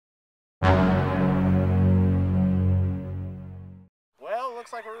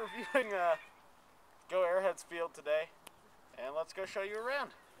looks like we're reviewing Go Airheads field today, and let's go show you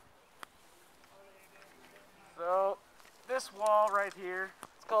around. So this wall right here,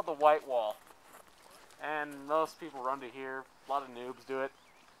 it's called the white wall, and most people run to here. A lot of noobs do it.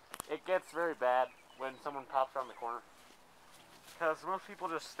 It gets very bad when someone pops around the corner, because most people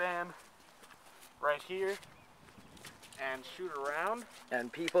just stand right here and shoot around,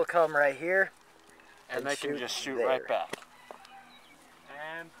 and people come right here and they can just shoot right back.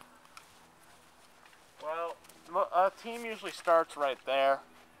 And well, a team usually starts right there,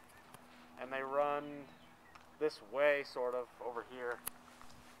 and they run this way, sort of, over here.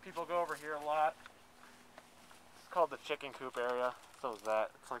 People go over here a lot. It's called the chicken coop area, so is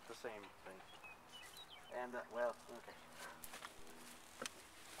that. It's like the same thing. And, well, okay.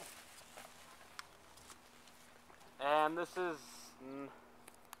 And this is,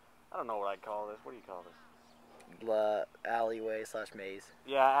 I don't know what I'd call this. What do you call this? Alleyway / maze.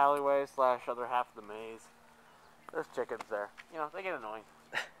 Yeah, alleyway / other half of the maze. There's chickens there. You know, they get annoying.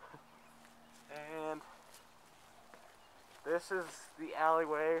 And this is the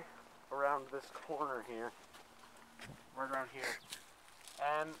alleyway around this corner here. Right around here.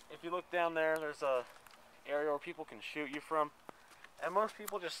 And if you look down there, there's a area where people can shoot you from. And most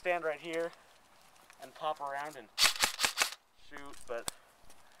people just stand right here and pop around and shoot, but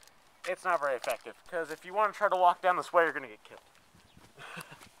it's not very effective, because if you want to try to walk down this way, you're going to get killed.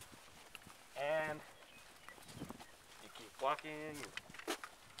 And you keep walking.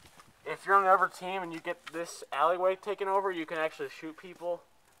 If you're on the other team and you get this alleyway taken over, you can actually shoot people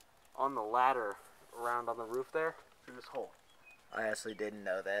on the ladder around on the roof there through this hole. I actually didn't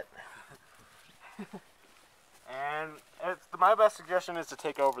know that. And my best suggestion is to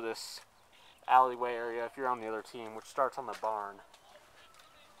take over this alleyway area if you're on the other team, which starts on the barn,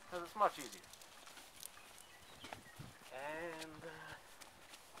 because it's much easier. And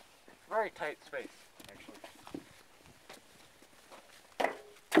very tight space, actually.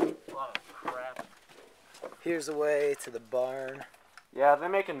 A lot of crap. Here's the way to the barn. Yeah, they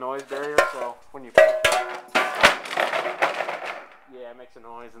make a noise barrier, so when you push, yeah, it makes a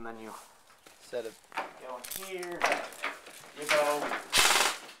noise, and then you set of go in here, you go,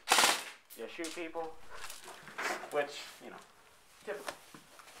 you shoot people, which, you know, typical.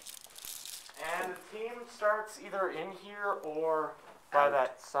 And the team starts either in here or by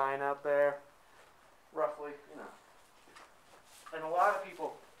that sign out there, roughly, you know. And a lot of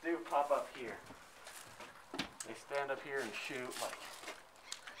people do pop up here. They stand up here and shoot, like,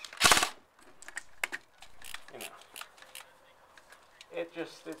 you know. It's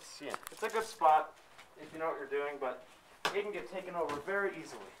a good spot if you know what you're doing, but it can get taken over very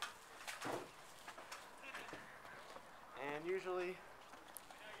easily. And usually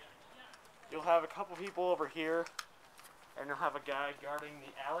you'll have a couple people over here, and you'll have a guy guarding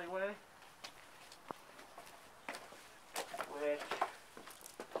the alleyway, which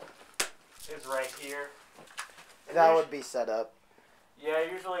is right here. And that would be set up. Yeah,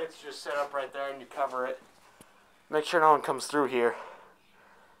 usually it's just set up right there and you cover it. Make sure no one comes through here.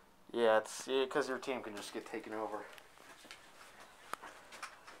 Yeah, it's because your team can just get taken over.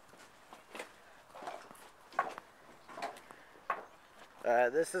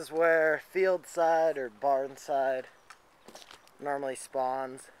 This is where field side or barn side normally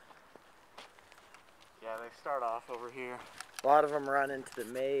spawns. Yeah, they start off over here. A lot of them run into the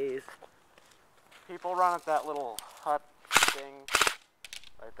maze. People run at that little hut thing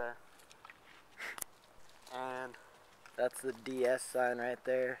right there. And that's the DS sign right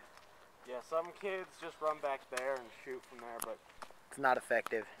there. Yeah, some kids just run back there and shoot from there, but it's not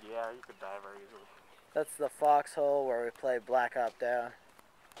effective. Yeah, you could die very easily. That's the foxhole where we play Black Op Down.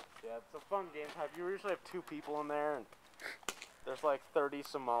 Yeah, it's a fun game type. You usually have 2 people in there, and there's like 30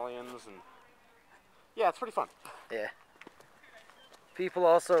 Somalians, and yeah, it's pretty fun. Yeah. People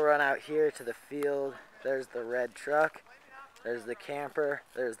also run out here to the field. There's the red truck, there's the camper,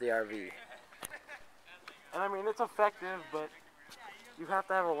 there's the RV. And I mean, it's effective, but you have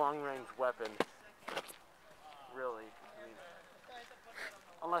to have a long-range weapon, really. I mean,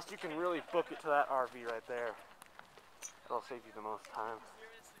 unless you can really book it to that RV right there. It'll save you the most time.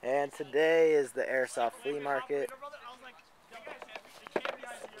 And today is the Airsoft flea market.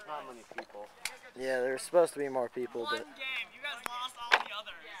 There's not many people. Yeah, there's supposed to be more people, but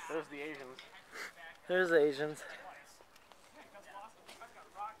there's the Asians. There's the Asians.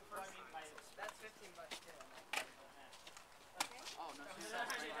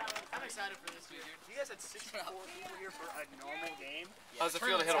 I'm excited for this, dude. You guys had 64 people here for a normal game. How's it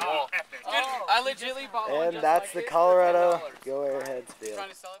feel to hit a wall? Epic. Oh, I legitimately bought one. And that's the Colorado Go Airheads field. Trying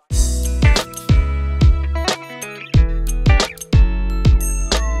to sell it.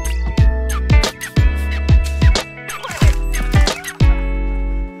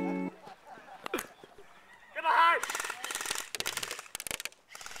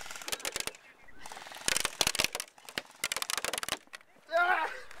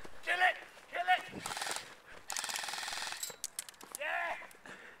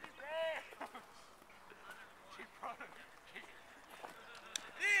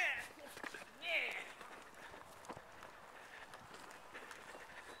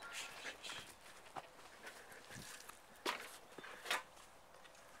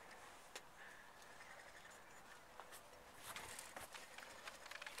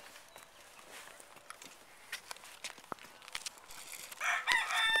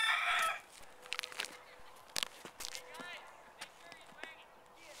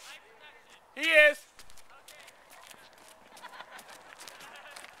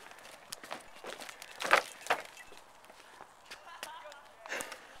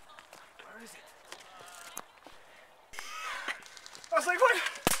 was like, what?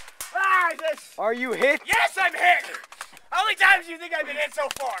 Ah, this. Are you hit? Yes, I'm hit. How many times do you think I've been hit so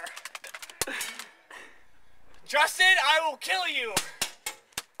far? Justin, I will kill you.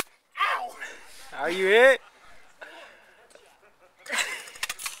 Ow. Are you hit?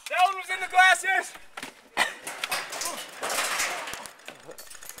 That one was in the glasses.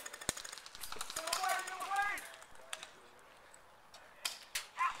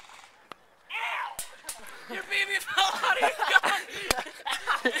 You're being